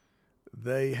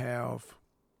 they have,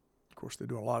 of course, they're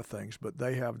doing a lot of things, but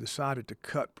they have decided to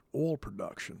cut oil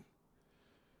production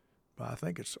by I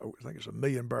think it's 1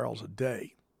 million barrels a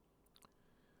day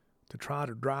to try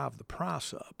to drive the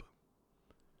price up,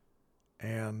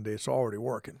 and it's already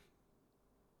working.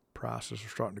 Prices are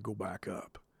starting to go back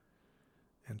up,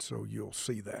 and so you'll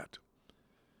see that.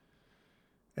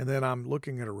 And then I'm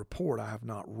looking at a report. I have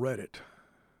not read it,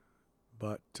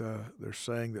 but they're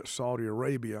saying that Saudi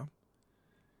Arabia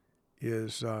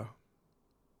is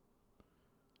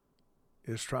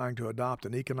trying to adopt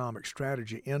an economic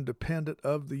strategy independent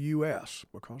of the U.S.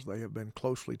 because they have been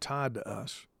closely tied to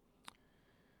us.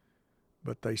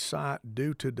 But they cite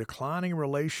due to declining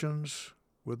relations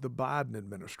with the Biden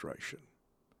administration.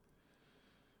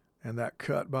 And that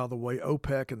cut, by the way,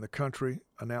 OPEC in the country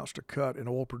announced a cut in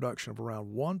oil production of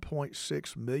around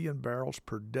 1.6 million barrels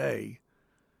per day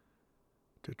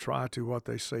to try to, what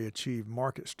they say, achieve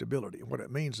market stability. And what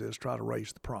it means is try to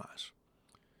raise the price.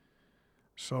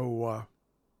 So,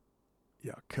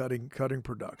 cutting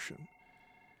production.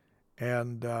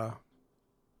 And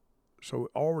so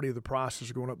already the prices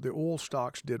are going up. The oil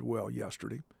stocks did well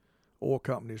yesterday. Oil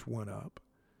companies went up.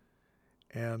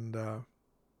 And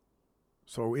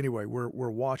so anyway, we're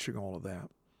watching all of that.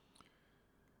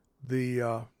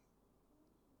 There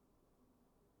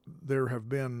have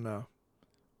been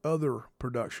other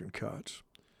production cuts.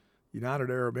 United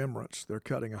Arab Emirates, they're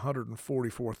cutting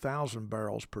 144,000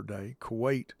 barrels per day.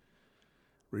 Kuwait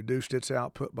reduced its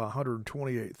output by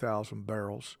 128,000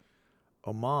 barrels.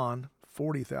 Oman,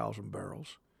 40,000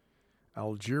 barrels.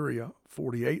 Algeria,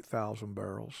 48,000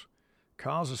 barrels.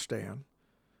 Kazakhstan,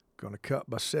 going to cut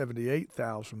by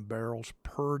 78,000 barrels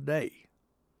per day.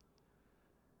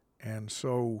 And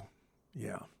so,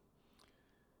 yeah.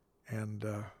 And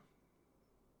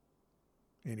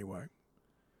anyway,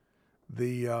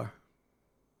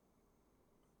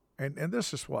 and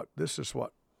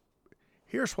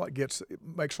here's what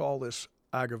makes all this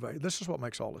aggravation. This is what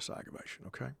makes all this aggravation,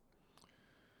 okay?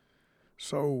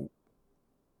 So,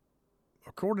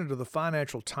 according to the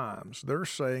Financial Times, they're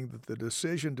saying that the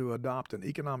decision to adopt an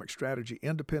economic strategy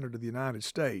independent of the United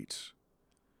States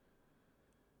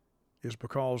is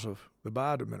because of the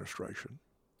Biden administration.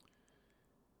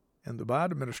 And the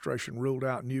Biden administration ruled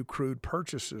out new crude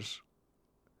purchases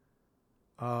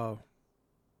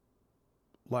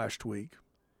last week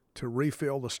to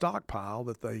refill the stockpile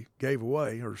that they gave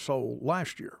away or sold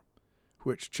last year,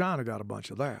 which China got a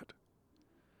bunch of that.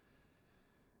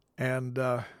 And,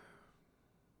 yeah.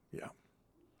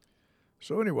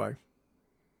 So anyway,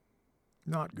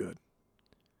 not good.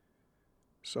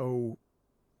 So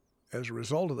as a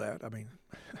result of that, I mean,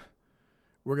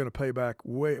 we're going to pay back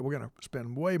we're going to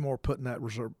spend way more putting that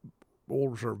oil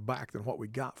reserve back than what we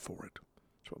got for it.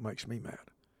 That's what makes me mad.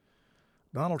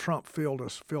 Donald Trump filled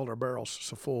our barrels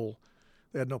so full,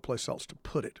 they had no place else to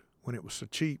put it when it was so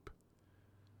cheap.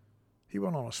 He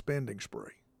went on a spending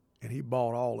spree, and he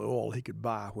bought all the oil he could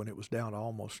buy when it was down to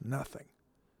almost nothing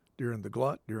during the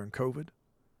glut, during COVID.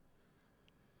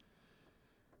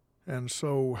 And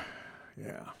so,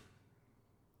 yeah.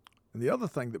 And the other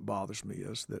thing that bothers me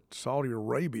is that Saudi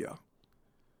Arabia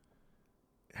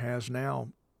has now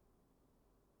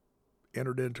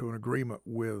entered into an agreement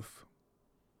with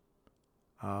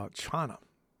China.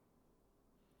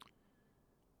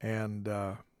 And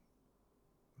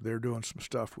they're doing some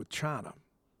stuff with China,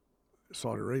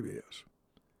 Saudi Arabia is.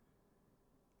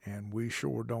 And we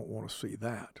sure don't want to see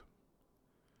that.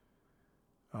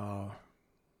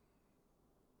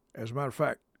 As a matter of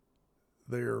fact,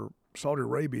 Saudi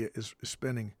Arabia is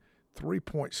spending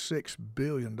 $3.6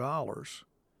 billion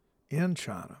in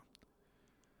China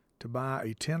to buy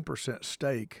a 10%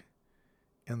 stake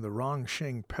in the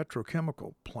Rongsheng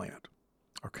Petrochemical Plant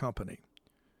or company,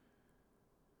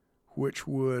 which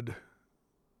would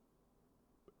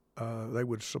they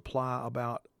would supply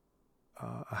about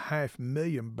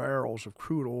 500,000 barrels of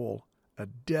crude oil a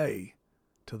day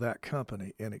to that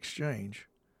company in exchange.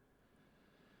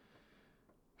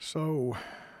 So,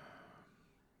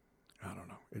 I don't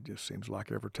know. It just seems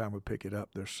like every time we pick it up,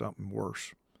 there's something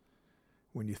worse.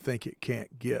 When you think it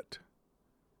can't get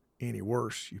any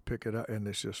worse, you pick it up, and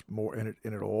it's just more. And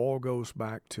it all goes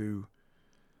back to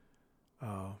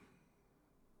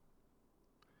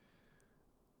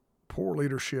poor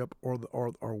leadership, or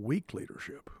weak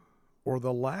leadership, or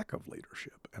the lack of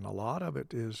leadership. And a lot of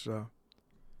it is. A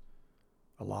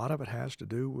lot of it has to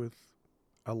do with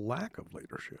a lack of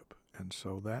leadership, and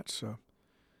so that's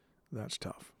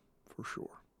tough for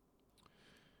sure.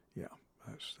 Yeah,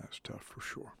 that's tough for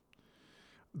sure.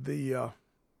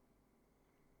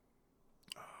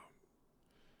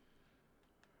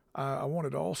 I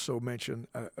wanted to also mention,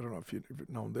 I don't know if you've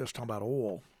known this, talking about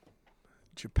oil.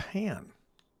 Japan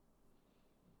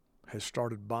has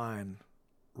started buying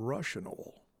Russian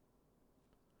oil.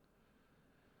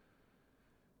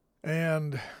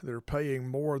 And they're paying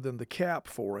more than the cap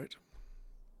for it.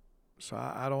 So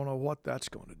I don't know what that's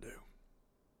going to do.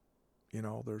 You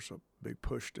know, there's a big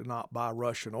push to not buy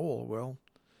Russian oil. Well,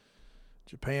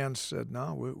 Japan said,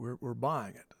 no, we're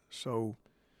buying it. So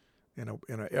in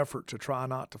an effort to try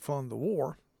not to fund the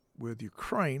war with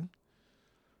Ukraine,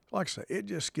 like I say,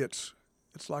 it's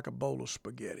like a bowl of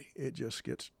spaghetti. It just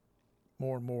gets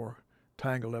more and more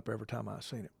tangled up every time I've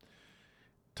seen it.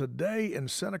 Today in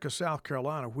Seneca, South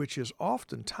Carolina, which is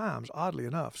oftentimes, oddly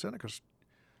enough, Seneca's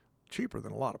cheaper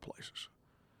than a lot of places.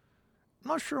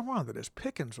 I'm not sure why that is.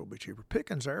 Pickens will be cheaper.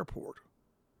 Pickens Airport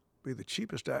will be the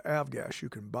cheapest avgas you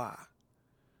can buy.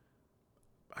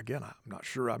 Again, I'm not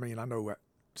sure. I mean, I know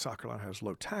South Carolina has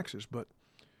low taxes, but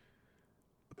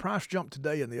the price jumped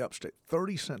today in the upstate,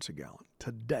 30 cents a gallon.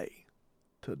 Today.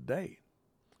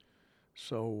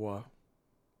 So,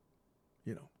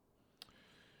 you know.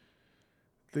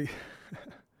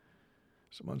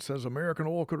 Someone says American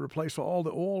oil could replace all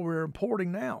the oil we're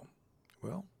importing now.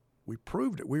 Well, we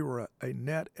proved it. We were a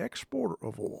net exporter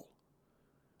of oil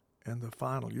in the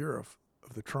final year of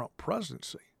the Trump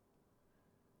presidency.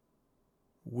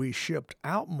 We shipped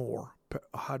out more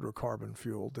hydrocarbon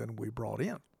fuel than we brought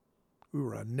in. We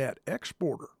were a net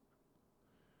exporter.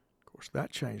 Of course,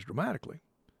 that changed dramatically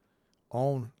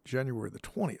on January the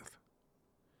 20th.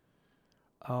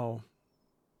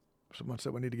 Someone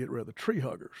said we need to get rid of the tree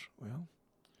huggers. Well,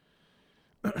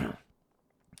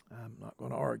 I'm not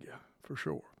going to argue, for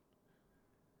sure.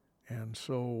 And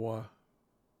so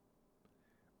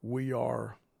we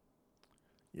are,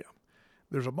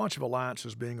 there's a bunch of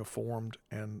alliances being formed,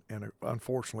 and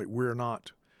unfortunately we're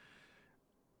not.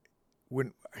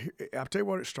 I'll tell you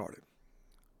what it started.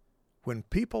 When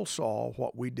people saw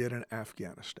what we did in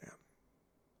Afghanistan,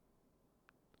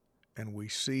 and we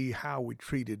see how we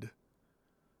treated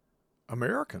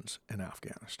Americans in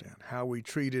Afghanistan, how we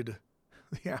treated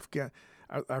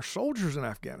our soldiers in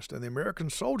Afghanistan, the American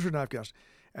soldiers in Afghanistan,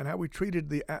 and how we treated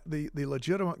the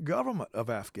legitimate government of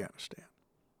Afghanistan.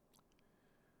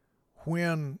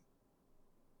 When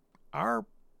our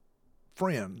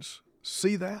friends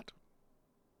see that,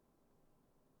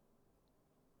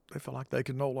 they feel like they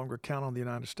can no longer count on the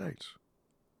United States.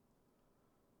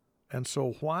 And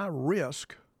so why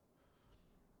risk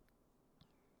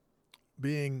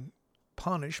being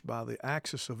punished by the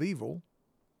axis of evil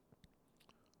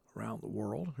around the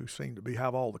world, who seem to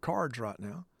have all the cards right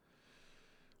now?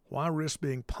 Why risk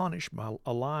being punished by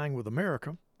allying with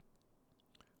America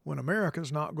when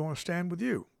America's not going to stand with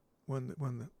you when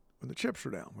the chips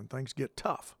are down, when things get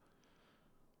tough?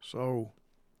 So,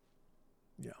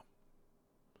 yeah.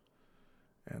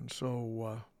 And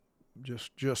so,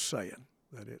 just saying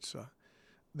that it's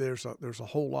there's a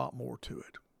whole lot more to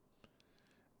it.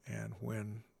 And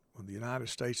when the United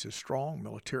States is strong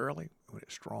militarily, when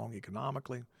it's strong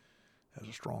economically, has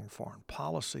a strong foreign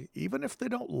policy, even if they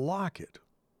don't like it,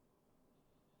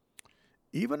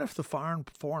 even if the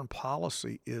foreign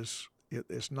policy is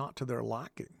not to their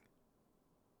liking,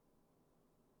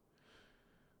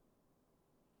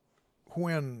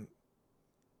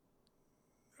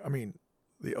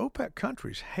 the OPEC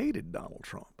countries hated Donald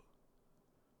Trump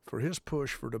for his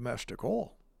push for domestic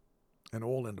oil and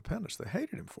oil independence. They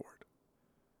hated him for it,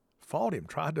 fought him,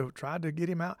 tried to get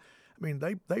him out. I mean,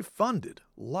 they funded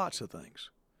lots of things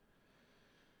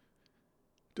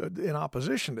in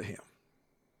opposition to him.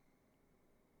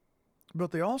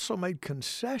 But they also made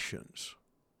concessions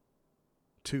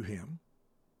to him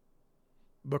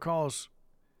because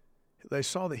They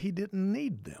saw that he didn't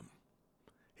need them.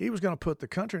 He was going to put the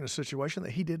country in a situation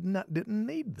that he didn't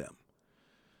need them.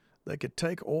 They could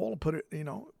take oil and put it,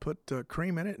 put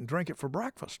cream in it and drink it for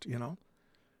breakfast,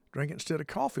 drink it instead of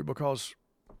coffee because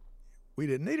we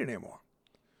didn't need it anymore.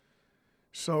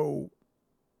 So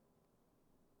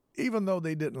even though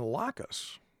they didn't like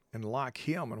us and like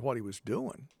him and what he was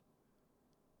doing,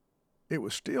 it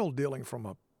was still dealing from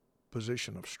a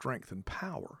position of strength and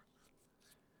power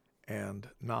and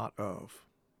not of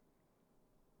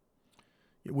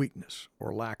weakness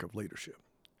or lack of leadership.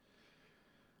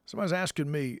 Somebody's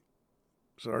asking me,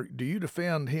 so do you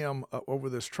defend him over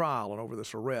this trial and over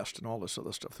this arrest and all this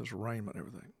other stuff, this arraignment and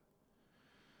everything?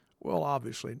 Well,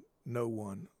 obviously, no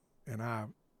one, and I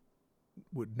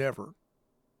would never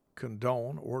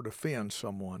condone or defend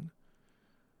someone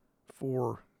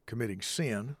for committing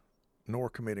sin nor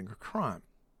committing a crime.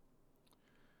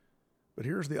 But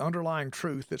here's the underlying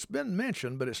truth that's been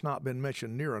mentioned, but it's not been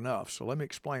mentioned near enough, so let me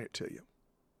explain it to you.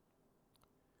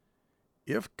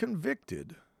 If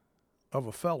convicted of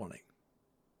a felony,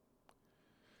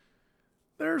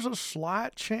 there's a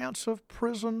slight chance of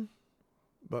prison,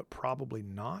 but probably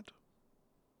not,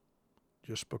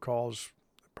 just because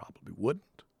they probably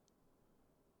wouldn't.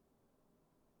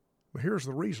 But here's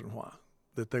the reason why.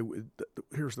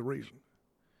 Here's the reason.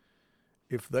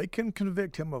 If they can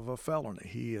convict him of a felony,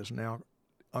 he is now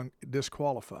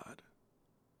disqualified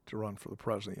to run for the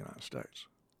President of the United States.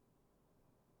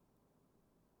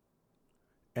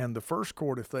 And the first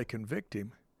court, if they convict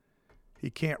him, he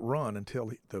can't run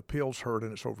until the appeal's heard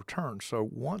and it's overturned. So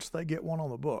once they get one on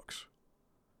the books,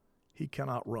 he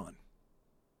cannot run.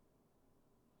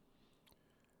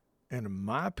 And in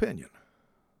my opinion,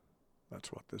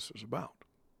 that's what this is about.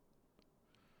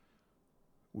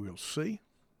 We'll see.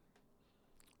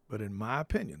 But in my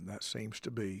opinion, that seems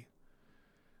to be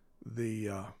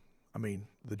the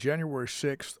January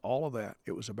 6th, all of that,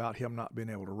 it was about him not being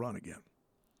able to run again.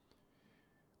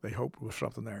 They hoped there was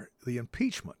something there. The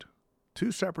impeachment,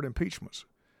 2 separate impeachments,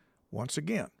 once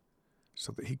again,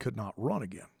 so that he could not run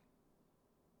again.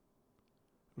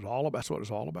 That's what it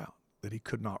was all about, that he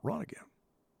could not run again.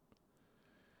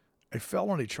 A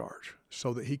felony charge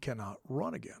so that he cannot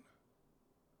run again.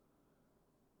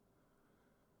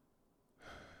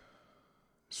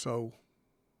 So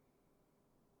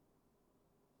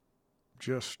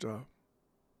just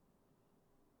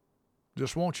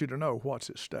want you to know what's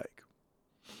at stake.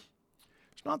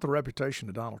 It's not the reputation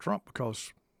of Donald Trump,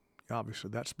 because obviously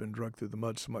that's been dragged through the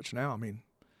mud so much now. I mean,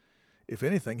 if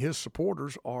anything, his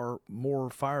supporters are more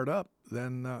fired up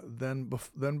than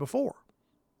before,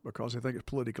 because they think it's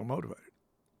politically motivated.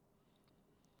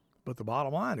 But the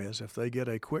bottom line is, if they get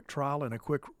a quick trial and a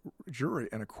quick jury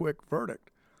and a quick verdict,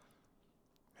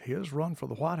 his run for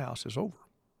the White House is over.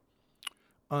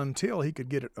 Until he could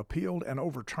get it appealed and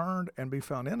overturned and be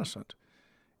found innocent.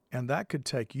 And that could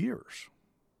take years.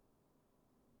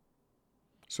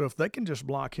 So if they can just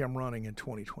block him running in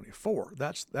 2024,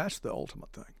 that's the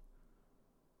ultimate thing.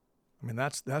 I mean,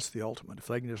 that's the ultimate. If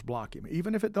they can just block him,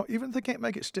 even if they can't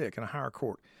make it stick in a higher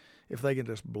court, if they can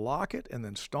just block it and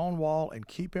then stonewall and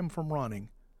keep him from running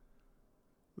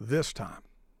this time,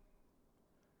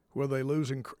 whether they lose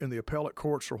in the appellate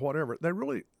courts or whatever,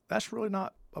 that's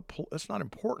not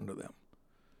important to them.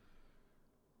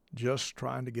 Just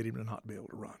trying to get him to not be able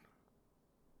to run.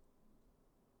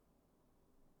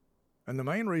 And the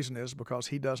main reason is because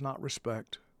he does not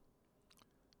respect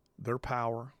their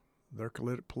power, their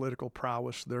political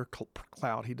prowess, their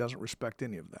clout. He doesn't respect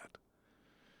any of that.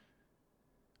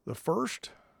 The first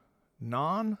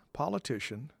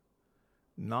non-politician,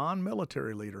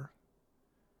 non-military leader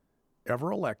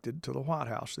ever elected to the White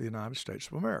House of the United States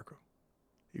of America.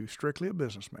 He was strictly a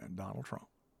businessman, Donald Trump.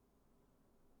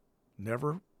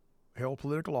 Never held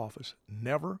political office,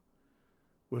 never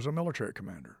was a military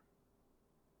commander.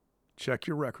 Check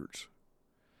your records.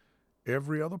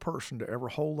 Every other person to ever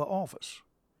hold the office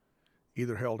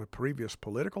either held a previous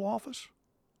political office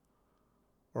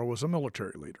or was a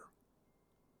military leader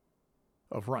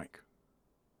of rank.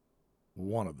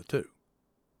 One of the two.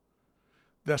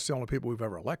 That's the only people we've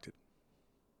ever elected.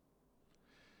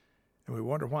 And we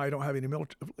wonder why he don't have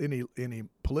any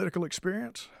political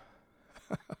experience.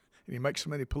 And he makes so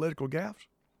many political gaffes.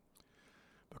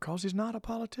 Because he's not a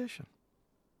politician.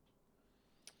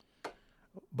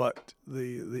 But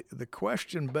the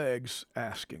question begs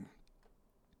asking.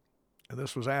 And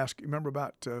this was asked, remember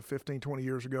about 15, 20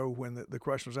 years ago when the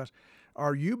question was asked,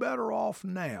 are you better off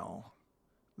now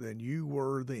than you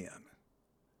were then?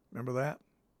 Remember that?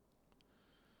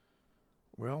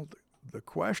 Well, the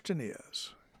question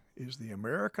is the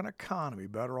American economy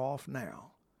better off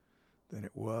now than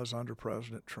it was under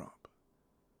President Trump?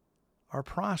 Are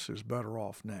prices better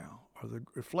off now? Are the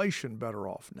inflation better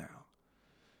off now?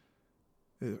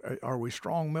 Are we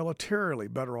strong militarily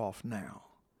better off now?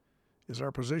 Is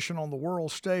our position on the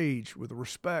world stage with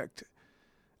respect,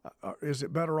 is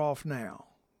it better off now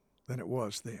than it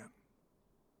was then?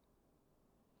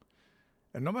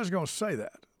 And nobody's going to say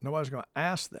that. Nobody's going to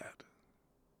ask that,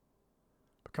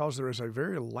 because there is a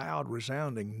very loud,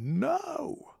 resounding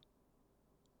no.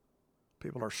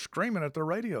 People are screaming at their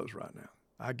radios right now.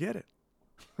 I get it.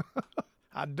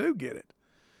 I do get it.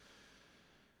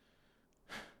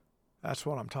 That's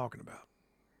what I'm talking about.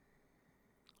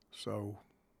 So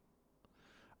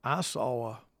I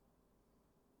saw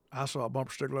a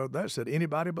bumper sticker that said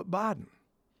anybody but Biden.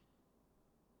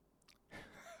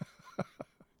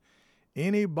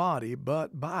 Anybody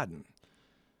but Biden.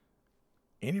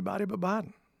 Anybody but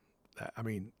Biden. I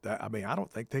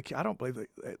don't believe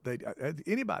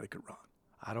anybody could run.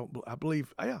 I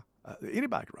believe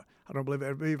anybody could run. I don't believe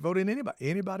they'd vote in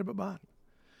anybody but Biden.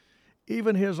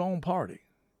 Even his own party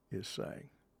is saying,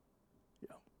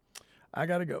 I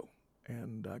got to go,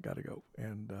 and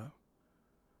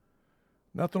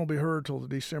nothing will be heard till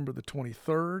December the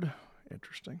 23rd.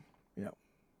 Interesting.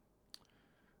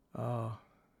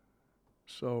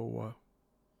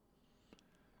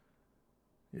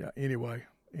 Anyway,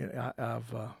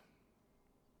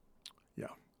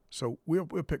 So we'll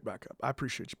pick back up. I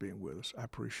appreciate you being with us. I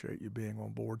appreciate you being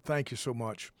on board. Thank you so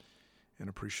much, and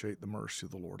appreciate the mercy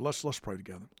of the Lord. Let's pray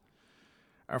together.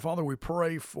 Our Father, we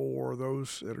pray for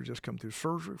those that are just come through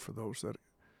surgery, for those that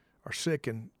are sick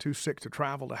and too sick to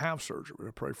travel to have surgery.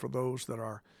 We pray for those that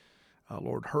are,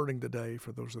 Lord, hurting today,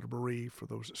 for those that are bereaved, for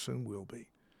those that soon will be.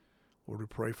 Lord, we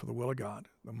pray for the will of God,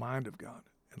 the mind of God,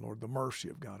 and, Lord, the mercy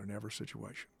of God in every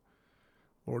situation.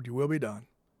 Lord, your will be done.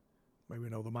 May we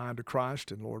know the mind of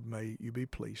Christ, and, Lord, may you be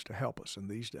pleased to help us in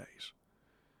these days.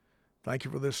 Thank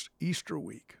you for this Easter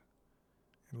week.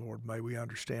 And, Lord, may we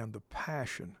understand the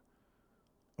passion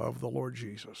of the Lord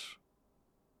Jesus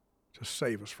to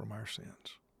save us from our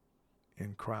sins.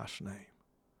 In Christ's name,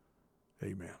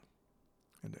 amen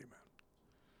and amen.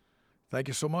 Thank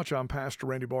you so much. I'm Pastor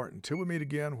Randy Barton. Until we meet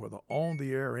again, whether on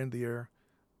the air or in the air,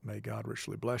 may God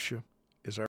richly bless you.